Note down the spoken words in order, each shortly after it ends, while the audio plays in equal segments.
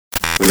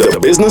The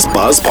Business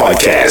Buzz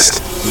Podcast.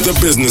 The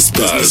Business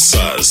Buzz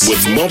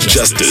with Mob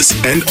Justice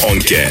and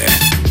Onke.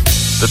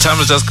 The time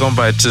has just gone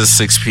by to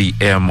 6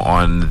 p.m.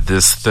 on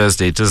this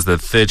Thursday. It is the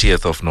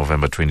 30th of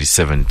November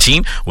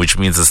 2017, which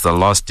means it's the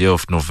last day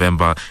of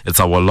November. It's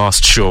our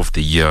last show of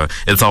the year.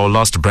 It's our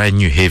last brand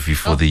new heavy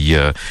for the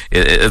year.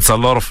 It's a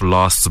lot of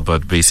lasts,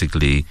 but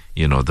basically,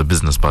 you know, the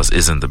Business Buzz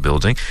is in the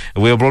building.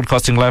 We are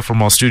broadcasting live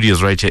from our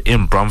studios right here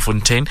in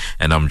Braamfontein,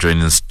 and I'm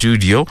joined in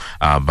studio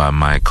by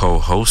my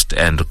co-host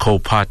and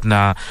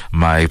co-partner,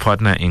 my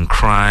partner in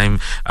crime,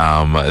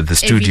 the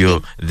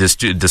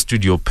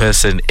studio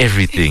person,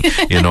 everything.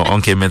 You know,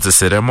 Onke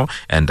Seremo,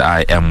 and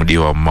I am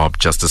Mudiwa Mob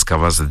Justice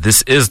Covers.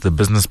 This is the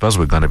Business Buzz.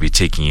 We're going to be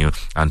taking you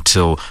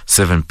until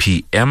 7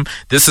 p.m.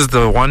 This is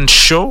the one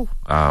show,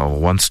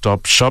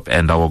 one-stop shop,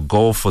 and our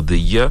goal for the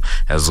year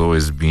has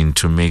always been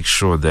to make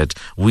sure that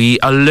we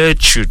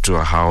alert you to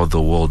how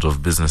the world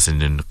of business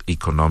and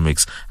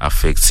economics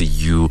affects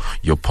you,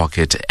 your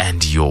pocket,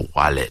 and your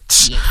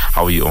wallet. Yes.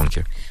 How are you,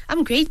 Onke?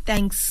 I'm great,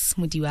 thanks,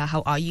 Mudiwa.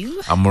 How are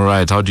you? I'm all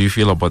right. How do you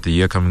feel about the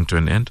year coming to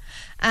an end?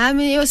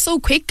 It was so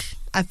quick.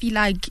 I feel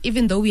like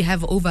even though we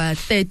have over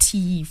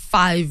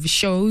 35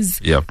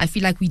 shows, I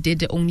feel like we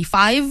did only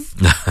 5.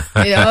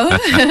 You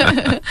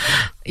know?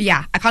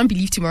 Yeah, I can't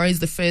believe tomorrow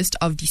is the 1st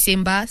of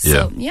December.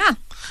 So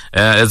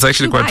it's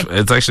actually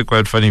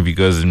quite funny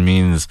because it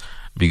means,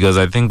 because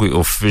I think we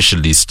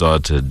officially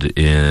started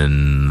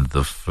in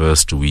the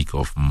first week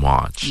of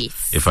March,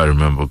 if I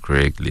remember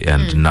correctly,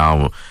 and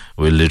now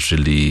we're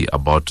literally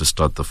about to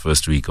start the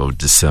first week of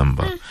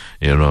December.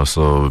 You know,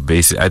 so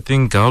basically, I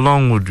think, how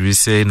long would we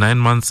say? 9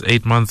 months,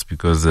 8 months,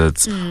 because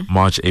it's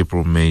March,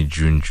 April, May,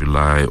 June,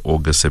 July,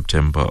 August,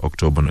 September,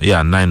 October.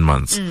 9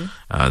 months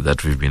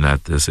that we've been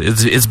at this.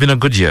 It's been a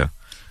good year.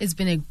 It's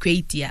been a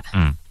great year.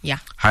 Yeah.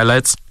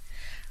 Highlights,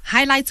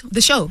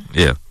 the show.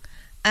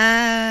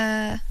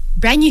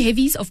 Brand new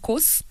heavies, of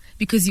course,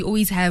 because you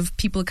always have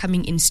people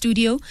coming in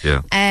studio.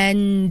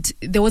 And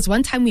there was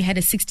one time we had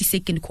a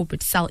 60-second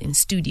corporate sell in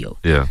studio.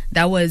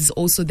 That was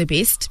also the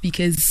best,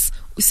 because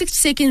 60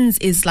 seconds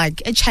is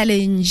like a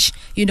challenge,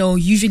 you know,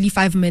 usually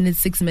 5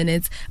 minutes, 6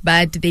 minutes,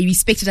 but they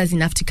respected us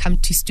enough to come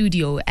to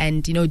studio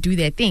and, you know, do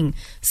their thing.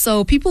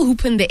 So people who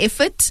put in the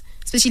effort,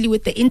 especially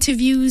with the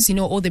interviews, you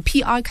know, all the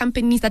PR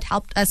companies that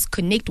helped us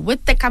connect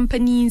with the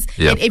companies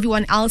and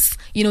everyone else,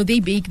 you know, they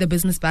make the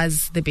Business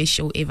Buzz the best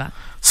show ever.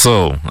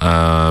 So,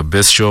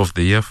 best show of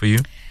the year for you?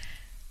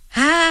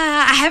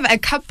 I have a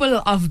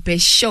couple of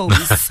best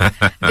shows.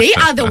 They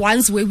are the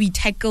ones where we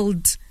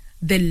tackled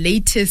the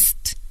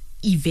latest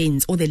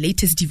events or the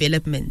latest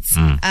developments.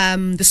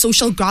 The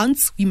social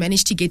grants, we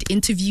managed to get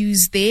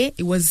interviews there.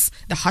 It was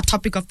the hot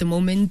topic of the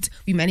moment.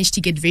 We managed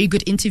to get very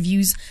good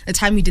interviews. The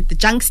time we did the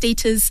junk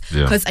status,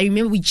 because I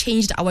remember we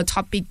changed our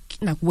topic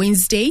like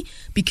Wednesday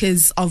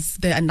because of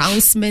the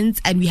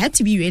announcements, and we had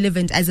to be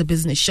relevant as a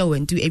business show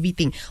and do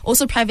everything.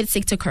 Also private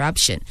sector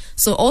corruption.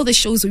 So all the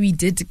shows where we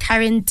did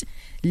current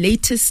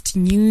latest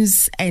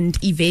news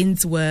and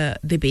events were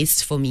the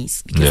best for me,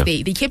 because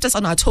they kept us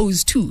on our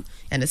toes too.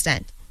 You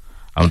understand?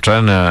 I'm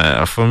trying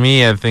to, for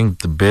me, I think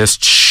the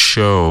best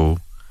show,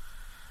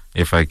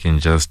 if I can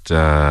just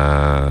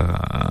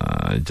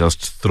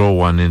throw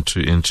one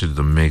into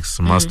the mix,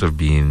 must have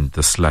been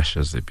the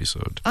Slashers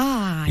episode.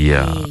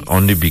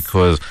 Only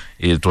because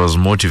it was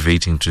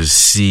motivating to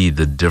see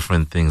the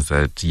different things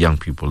that young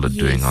people are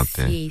doing out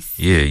there.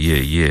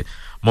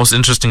 Most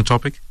interesting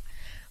topic?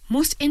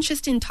 Most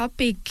interesting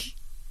topic,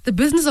 the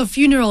business of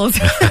funerals.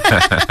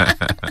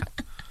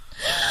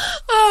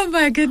 Oh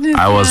my goodness.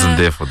 I wasn't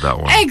there for that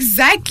one.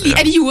 Exactly.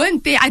 And you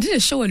weren't there. I did a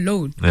show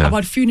alone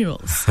about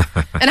funerals.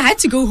 And I had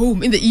to go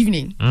home in the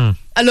evening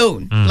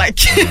alone.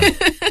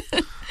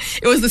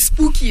 It was the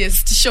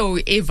spookiest show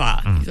ever.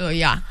 So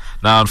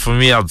Now for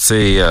me, I'd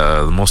say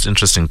the most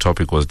interesting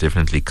topic was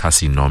definitely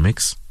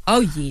Casinomics. Oh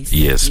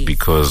yes.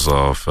 Because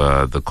of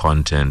the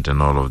content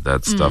and all of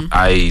that stuff.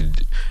 I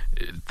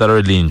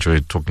thoroughly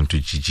enjoyed talking to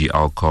Gigi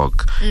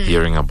Alcock,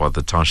 hearing about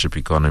the township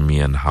economy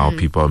and how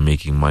people are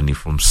making money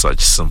from such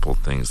simple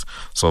things.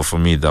 So for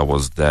me, that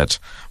was that.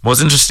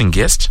 Most interesting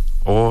guest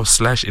or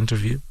 /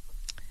 interview?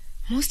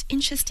 Most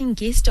interesting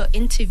guest or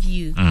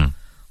interview?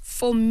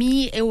 For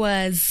me, it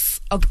was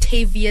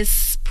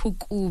Octavius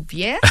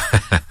Pukubye,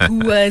 who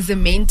was a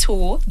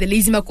mentor, the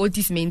Lazy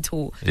Makoti's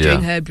mentor,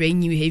 during her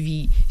brand new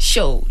heavy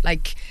show.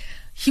 Like,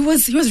 he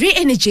was very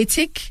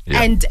energetic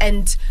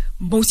and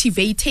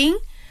motivating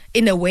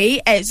in a way,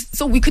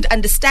 so we could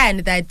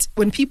understand that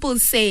when people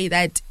say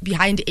that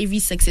behind every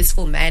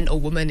successful man or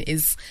woman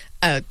is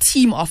a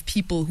team of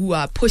people who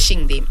are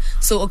pushing them.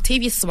 So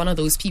Octavius is one of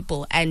those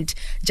people, and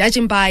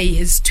judging by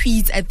his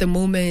tweets at the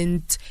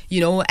moment, you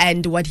know,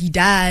 and what he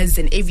does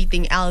and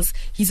everything else,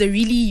 he's a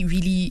really,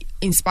 really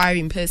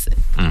inspiring person.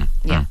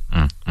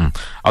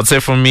 I'd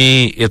say for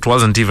me, it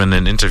wasn't even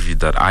an interview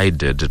that I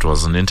did. It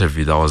was an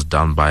interview that was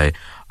done by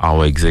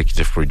our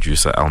executive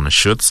producer Alma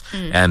Schutz,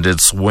 and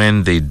it's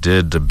when they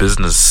did the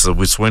business.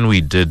 It's when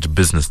we did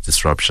Business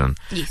Disruption,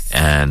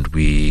 and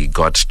we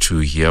got to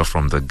hear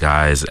from the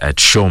guys at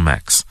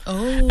Showmax,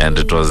 and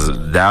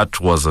that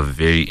was a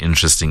very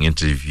interesting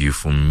interview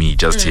for me.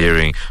 Just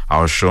hearing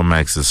how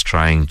Showmax is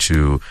trying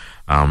to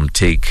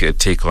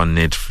take on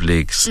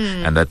Netflix,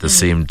 and at the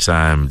same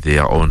time they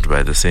are owned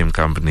by the same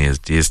company as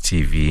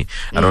DSTV.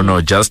 I don't know,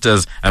 just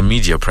as a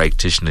media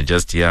practitioner,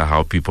 just hear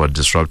how people are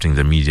disrupting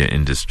the media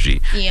industry.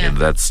 And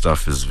that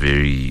stuff is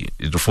very,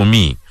 for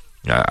me,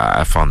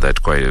 I found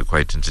that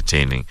quite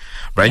entertaining.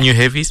 Brand new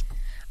heavies?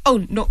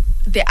 Oh no,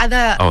 the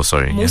other most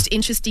yeah.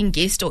 interesting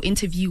guest or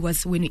interview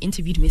was when we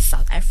interviewed Miss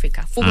South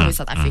Africa, former Miss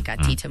South Africa,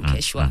 Tatum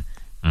Keshwa.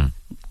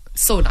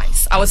 So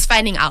nice. I was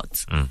finding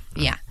out.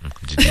 Yeah.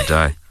 Did you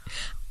die?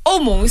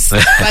 Almost,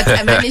 but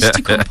I managed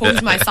to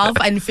compose myself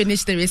and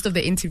finish the rest of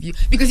the interview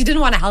because he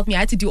didn't want to help me. I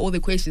had to do all the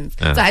questions,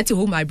 so I had to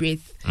hold my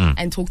breath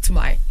and talk to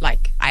my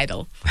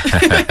idol.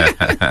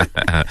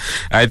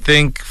 I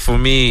think for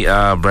me,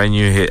 brand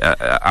new.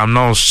 I'm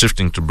now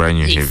shifting to brand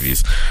new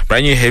heavies.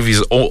 Brand new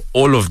heavies,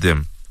 all of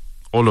them.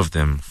 All of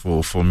them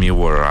for me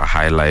were a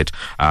highlight.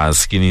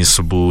 Skinny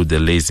Subu, The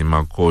Lazy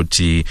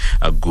Makoti,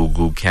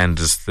 Gugu,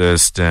 Candace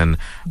Thurston,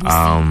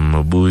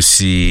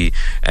 Busi,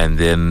 and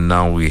then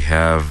now we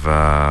have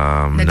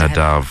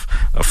Nadav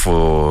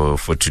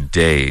for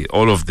today.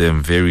 All of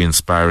them very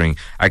inspiring.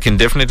 I can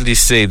definitely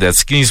say that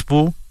Skinny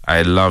Subu,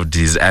 I loved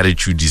his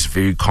attitude. He's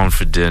very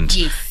confident.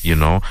 You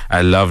know,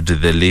 I loved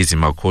the Lazy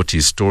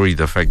Makoti story,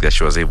 the fact that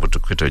she was able to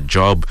quit her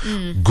job.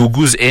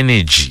 Gugu's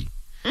energy.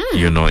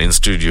 You know, in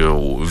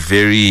studio,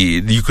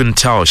 you can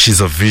tell she's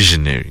a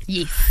visionary.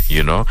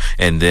 You know,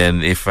 and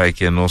then if I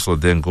can also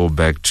then go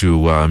back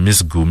to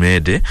Miss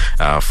Gumede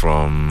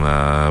from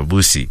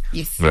Busi,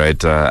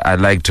 right? I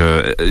liked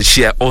her.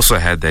 She also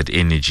had that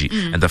energy,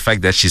 and the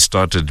fact that she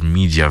started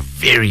media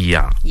very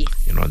young.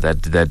 You know,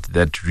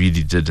 that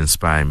really did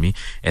inspire me.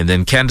 And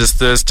then Candace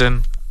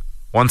Thurston,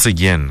 once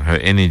again, her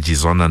energy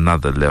is on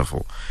another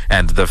level,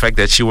 and the fact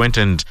that she went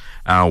and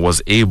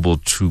was able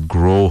to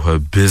grow her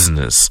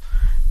business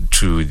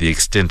to the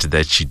extent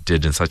that she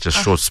did in such a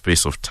short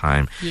space of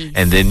time.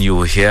 And then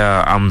you'll hear,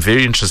 I'm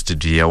very interested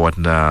to hear what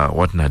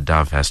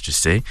Nadav has to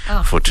say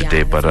for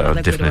today, but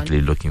I'm definitely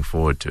looking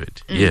forward to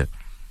it.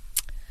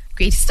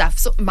 Great stuff.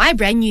 So my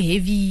brand new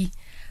heavy,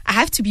 I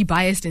have to be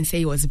biased and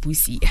say it was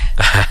Busi.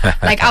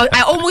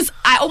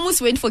 I almost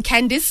went for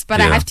Candice,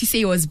 but I have to say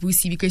it was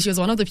Busi because she was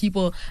one of the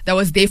people that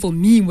was there for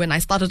me when I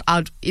started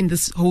out in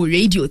this whole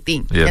radio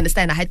thing. You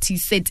understand? I had to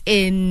sit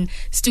in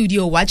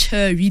studio, watch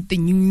her read the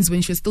news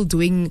when she was still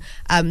doing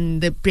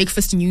the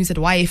breakfast news at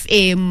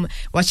YFM,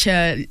 watch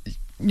her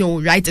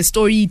write a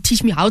story,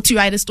 teach me how to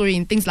write a story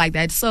and things like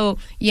that. So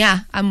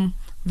I'm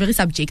very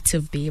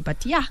subjective there,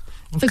 but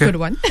it's a good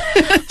one.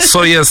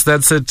 So yes,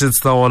 that's it.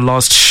 It's our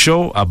last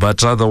show,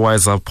 but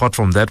otherwise, apart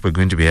from that, we're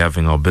going to be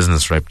having our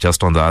business rep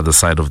just on the other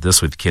side of this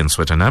with Ken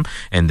Swettenham,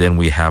 and then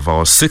we have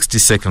our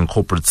 60-second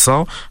corporate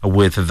sell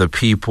with the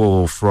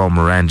people from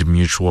Rand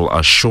Mutual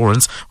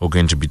Assurance who are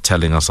going to be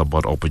telling us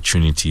about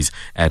opportunities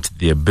at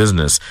their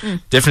business.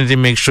 Definitely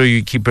make sure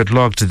you keep it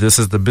locked. This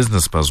is the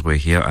Business Buzz. We're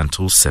here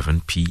until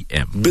 7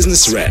 p.m.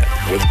 Business Rep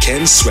with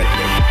Ken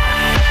Swettenham.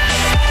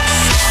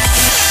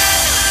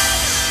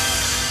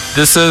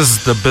 This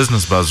is the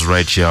Business Buzz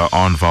right here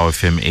on VOW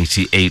FM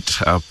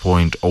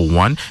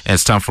 88.01. And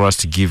it's time for us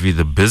to give you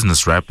the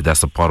business wrap.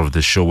 That's a part of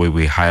the show where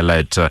we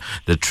highlight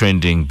the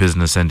trending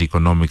business and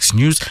economics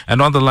news.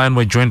 And on the line,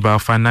 we're joined by our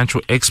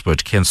financial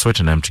expert, Ken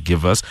Swettenham, to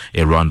give us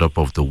a roundup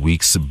of the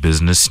week's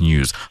business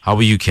news. How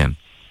are you, Ken?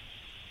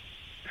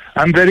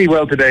 I'm very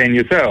well today, and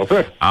yourself?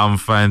 I'm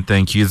fine,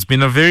 thank you. It's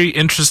been a very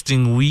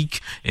interesting week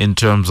in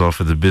terms of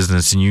the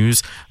business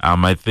news.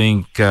 I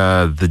think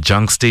the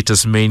junk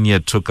status mania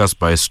took us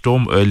by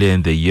storm earlier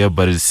in the year,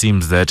 but it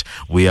seems that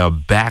we are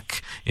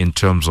back in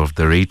terms of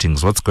the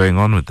ratings. What's going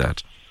on with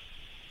that?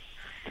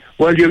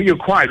 Well, you're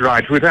quite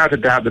right. Without a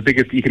doubt, the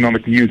biggest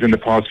economic news in the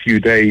past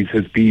few days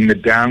has been the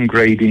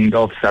downgrading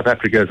of South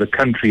Africa as a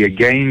country,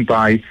 again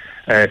by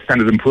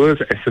Standard & Poor's,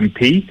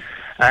 S&P.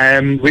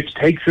 Which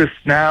takes us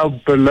now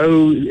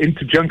below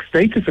into junk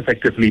status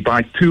effectively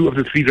by two of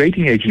the three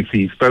rating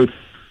agencies. Both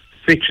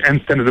Fitch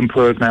and Standard &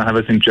 Poor's now have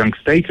us in junk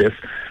status,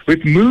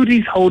 with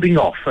Moody's holding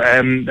off.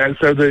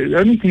 So the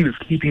only thing that's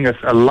keeping us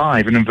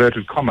alive, in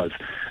inverted commas,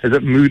 is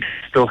that Moody's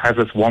still has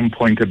us 1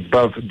 point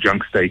above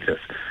junk status.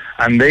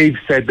 And they've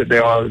said that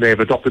they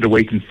have adopted a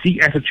wait-and-see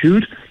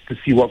attitude to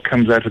see what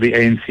comes out of the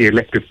ANC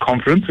elective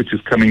conference, which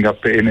is coming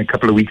up in a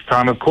couple of weeks'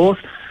 time, of course,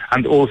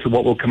 and also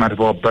what will come out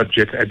of our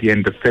budget at the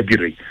end of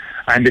February.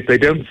 And if they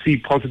don't see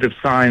positive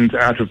signs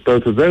out of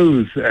both of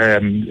those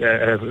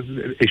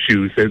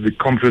issues, the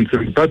conference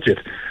and the budget,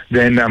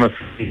 then I'm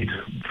afraid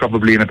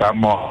probably in about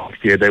March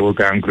next year they will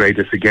downgrade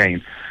us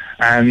again.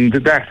 And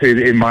that,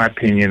 in my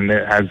opinion,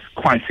 has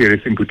quite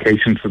serious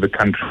implications for the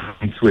country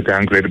once we're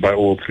downgraded by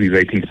all three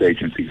ratings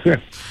agencies.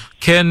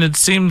 Ken, it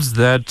seems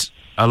that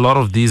a lot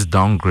of these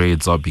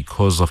downgrades are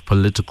because of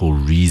political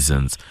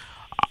reasons.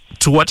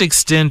 to what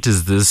extent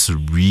is this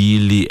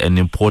really an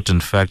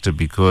important factor?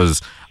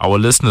 Because our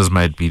listeners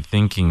might be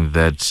thinking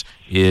that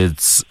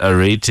it's a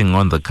rating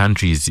on the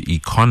country's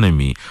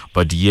economy,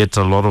 but yet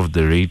a lot of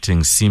the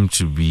ratings seem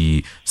to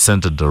be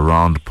centered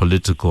around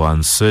political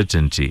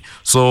uncertainty.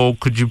 So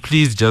could you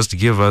please just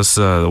give us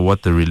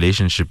what the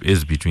relationship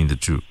is between the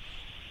two?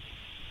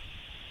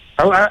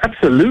 Oh,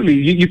 absolutely.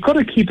 You've got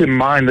to keep in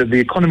mind that the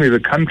economy of the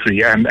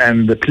country and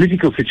the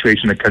political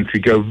situation of the country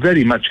go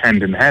very much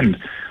hand in hand.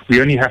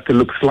 We only have to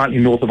look slightly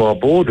north of our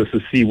borders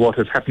to see what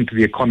has happened to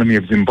the economy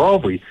of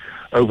Zimbabwe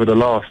over the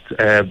last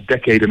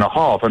decade and a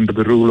half under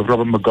the rule of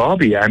Robert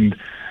Mugabe. And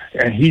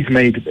he's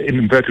made, in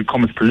inverted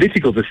commas,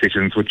 political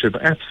decisions which have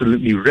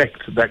absolutely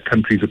wrecked that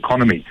country's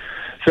economy.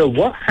 So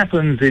what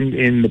happens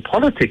in the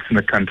politics in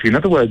the country, in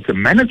other words, the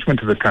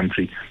management of the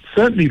country,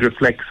 certainly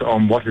reflects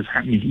on what is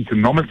happening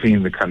economically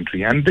in the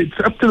country. And it's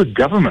up to the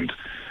government,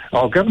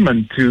 our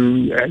government,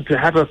 to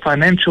have a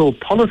financial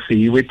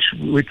policy which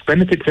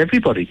benefits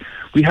everybody.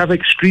 We have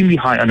extremely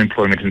high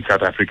unemployment in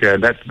South Africa.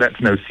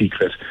 That's no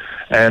secret.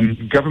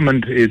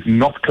 Government is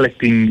not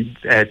collecting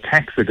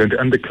tax. They're going to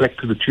undercollect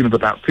to the tune of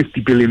about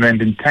 50 billion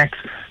rand in tax.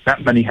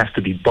 That money has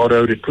to be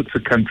borrowed. It puts the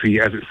country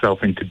as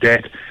itself into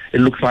debt. It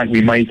looks like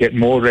we may get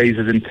more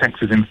raises in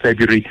taxes in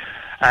February.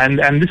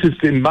 And this is,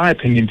 in my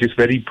opinion, just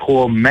very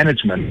poor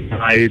management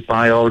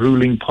by our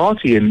ruling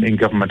party in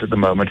government at the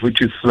moment,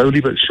 which is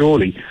slowly but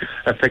surely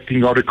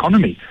affecting our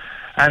economy.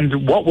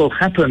 And what will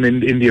happen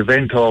in the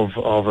event of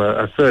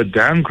a third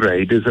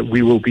downgrade is that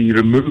we will be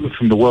removed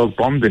from the World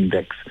Bond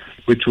Index,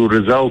 which will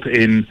result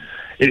in,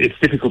 it's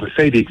difficult to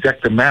say the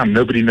exact amount,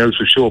 nobody knows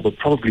for sure, but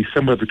probably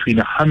somewhere between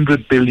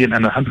 100 billion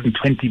and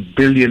 120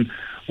 billion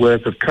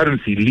worth of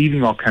currency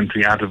leaving our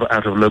country out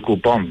of local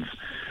bonds.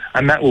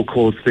 And that will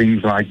cause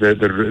things like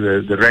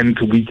the rand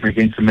to weaken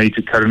against the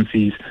major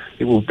currencies.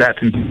 That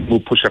will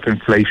push up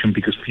inflation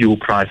because fuel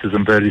prices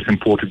and various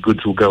imported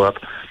goods will go up.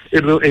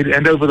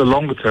 And over the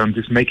longer term,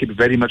 just make it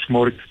very much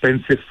more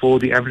expensive for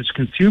the average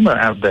consumer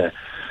out there.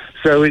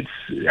 So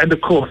and of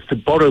course, to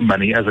borrow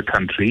money as a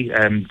country,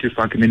 just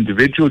like an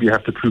individual, you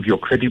have to prove your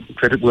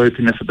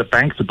creditworthiness at the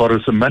bank to borrow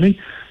some money.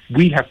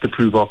 We have to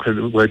prove our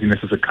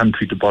creditworthiness as a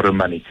country to borrow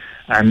money.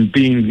 And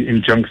being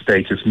in junk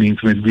status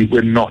means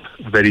we're not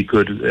very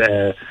good.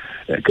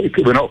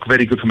 We're not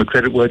very good from a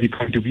creditworthy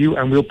point of view,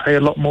 and we'll pay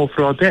a lot more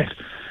for our debt.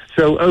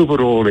 So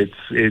overall,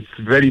 it's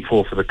very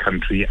poor for the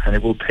country, and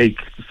it will take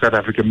South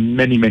Africa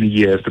many, many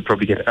years to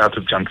probably get out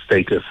of junk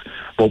status.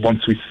 But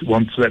once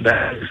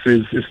that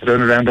is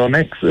thrown around our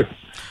necks.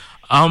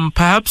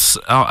 Perhaps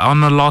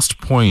on the last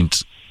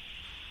point,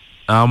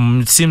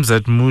 it seems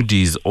that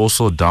Moody's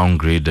also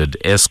downgraded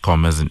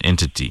Eskom as an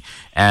entity,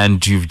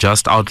 and you've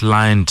just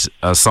outlined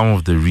some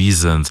of the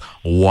reasons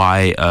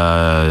why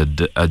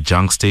a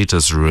junk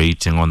status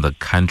rating on the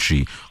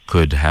country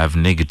could have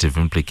negative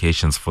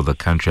implications for the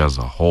country as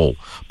a whole.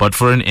 But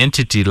for an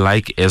entity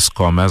like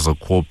Eskom, as a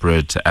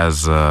corporate,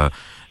 as a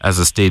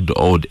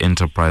state-owned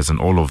enterprise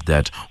and all of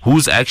that,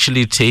 who's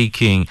actually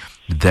taking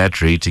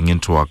that rating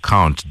into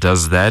account?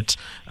 Does that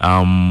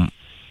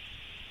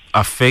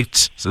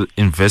affect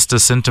investor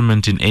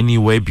sentiment in any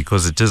way,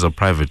 because it is a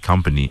private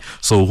company?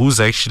 So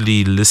who's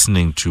actually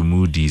listening to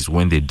Moody's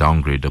when they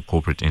downgrade a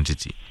corporate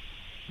entity?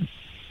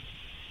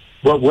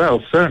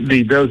 Well,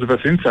 certainly those of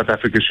us in South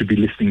Africa should be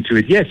listening to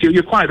it. Yes,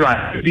 you're quite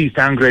right. Moody's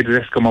downgraded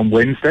Eskom on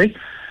Wednesday,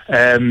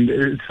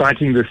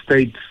 citing the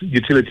state's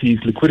utilities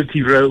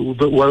liquidity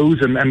woes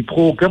and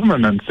poor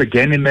governance,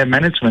 again, in their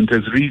management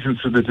as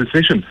reasons for the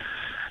decision.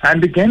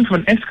 And again,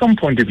 from an Eskom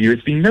point of view,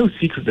 it's been no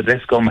secret that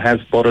Eskom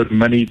has borrowed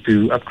money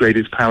to upgrade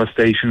its power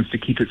stations, to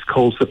keep its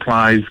coal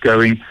supplies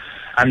going.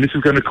 And this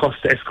is going to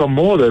cost Eskom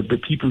more. The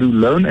people who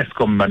loan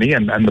Eskom money,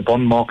 and the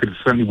bond market is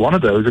certainly one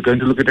of those, are going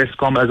to look at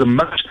Eskom as a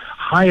much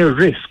higher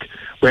risk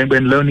when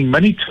loaning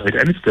money to it.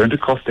 And it's going to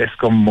cost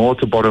Eskom more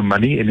to borrow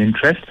money in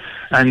interest.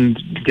 And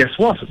guess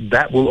what?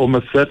 That will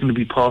almost certainly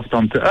be passed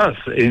on to us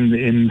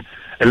in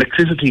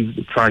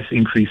electricity price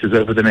increases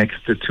over the next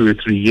 2 or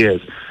 3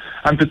 years.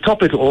 And to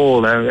top it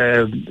all,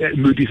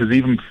 Moody's has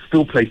even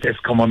still placed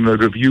Eskom on a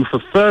review for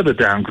further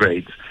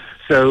downgrades.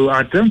 So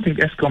I don't think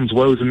Eskom's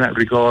woes in that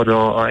regard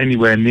are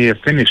anywhere near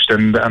finished,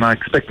 and I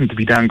expect them to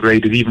be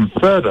downgraded even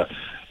further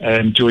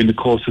during the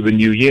course of the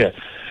new year.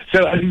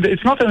 So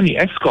it's not only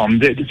Eskom.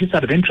 Just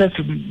out of interest,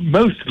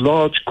 most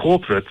large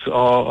corporates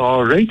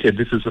are rated.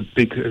 This is a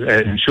big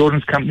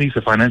insurance companies,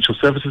 the financial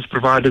services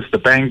providers, the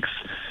banks,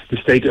 the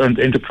state-owned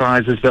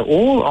enterprises. They're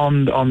all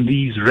on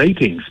these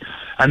ratings.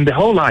 And the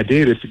whole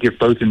idea is to give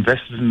both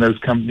investors in those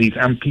companies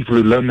and people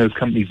who loan those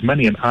companies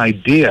money an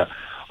idea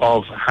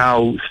of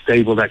how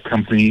stable that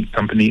company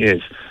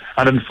is.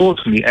 And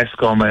unfortunately,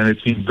 Eskom, and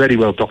it's been very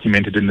well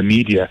documented in the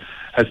media,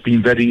 has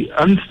been very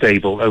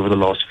unstable over the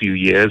last few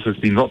years. There's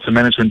been lots of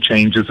management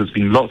changes. There's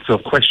been lots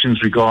of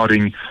questions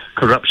regarding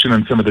corruption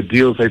and some of the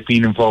deals they've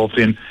been involved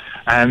in.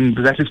 And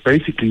that is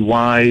basically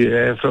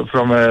why,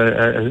 from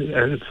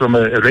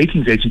a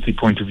ratings agency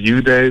point of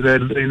view,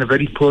 they're in a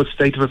very poor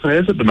state of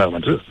affairs at the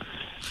moment.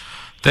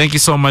 Thank you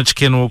so much,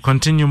 Ken. We'll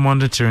continue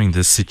monitoring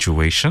this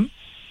situation.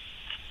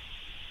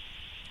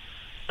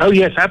 Oh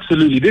yes,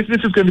 absolutely. This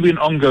is going to be an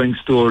ongoing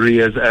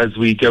story as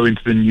we go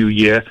into the new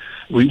year.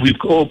 We've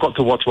all got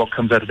to watch what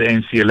comes out of the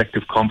ANC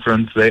elective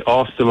conference. They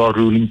are still our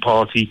ruling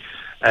party.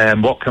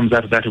 What comes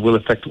out of that, it will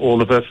affect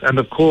all of us. And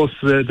of course,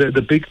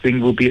 the big thing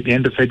will be at the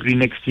end of February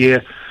next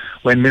year,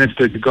 when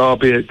Minister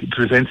Gabe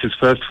presents his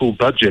first full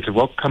budget.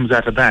 What comes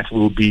out of that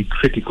will be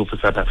critical for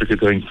South Africa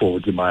going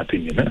forward, in my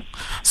opinion.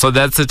 So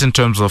that's it in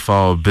terms of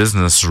our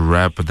business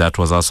wrap. That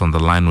was us on the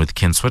line with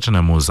Ken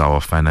Swettenham, who's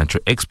our financial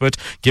expert,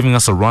 giving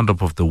us a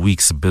roundup of the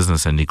week's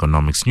business and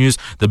economics news.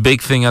 The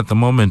big thing at the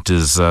moment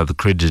is the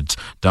credit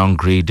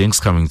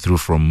downgradings coming through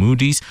from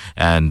Moody's,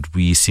 and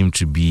we seem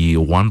to be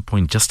 1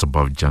 point just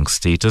above junk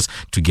status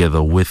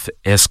together with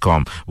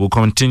Eskom. We'll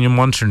continue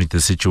monitoring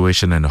the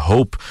situation and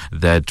hope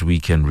that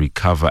we can recover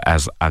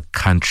as a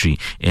country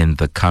in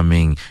the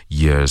coming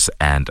years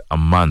and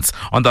months.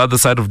 On the other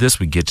side of this,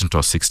 we get into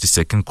our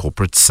 60-second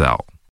corporate sell.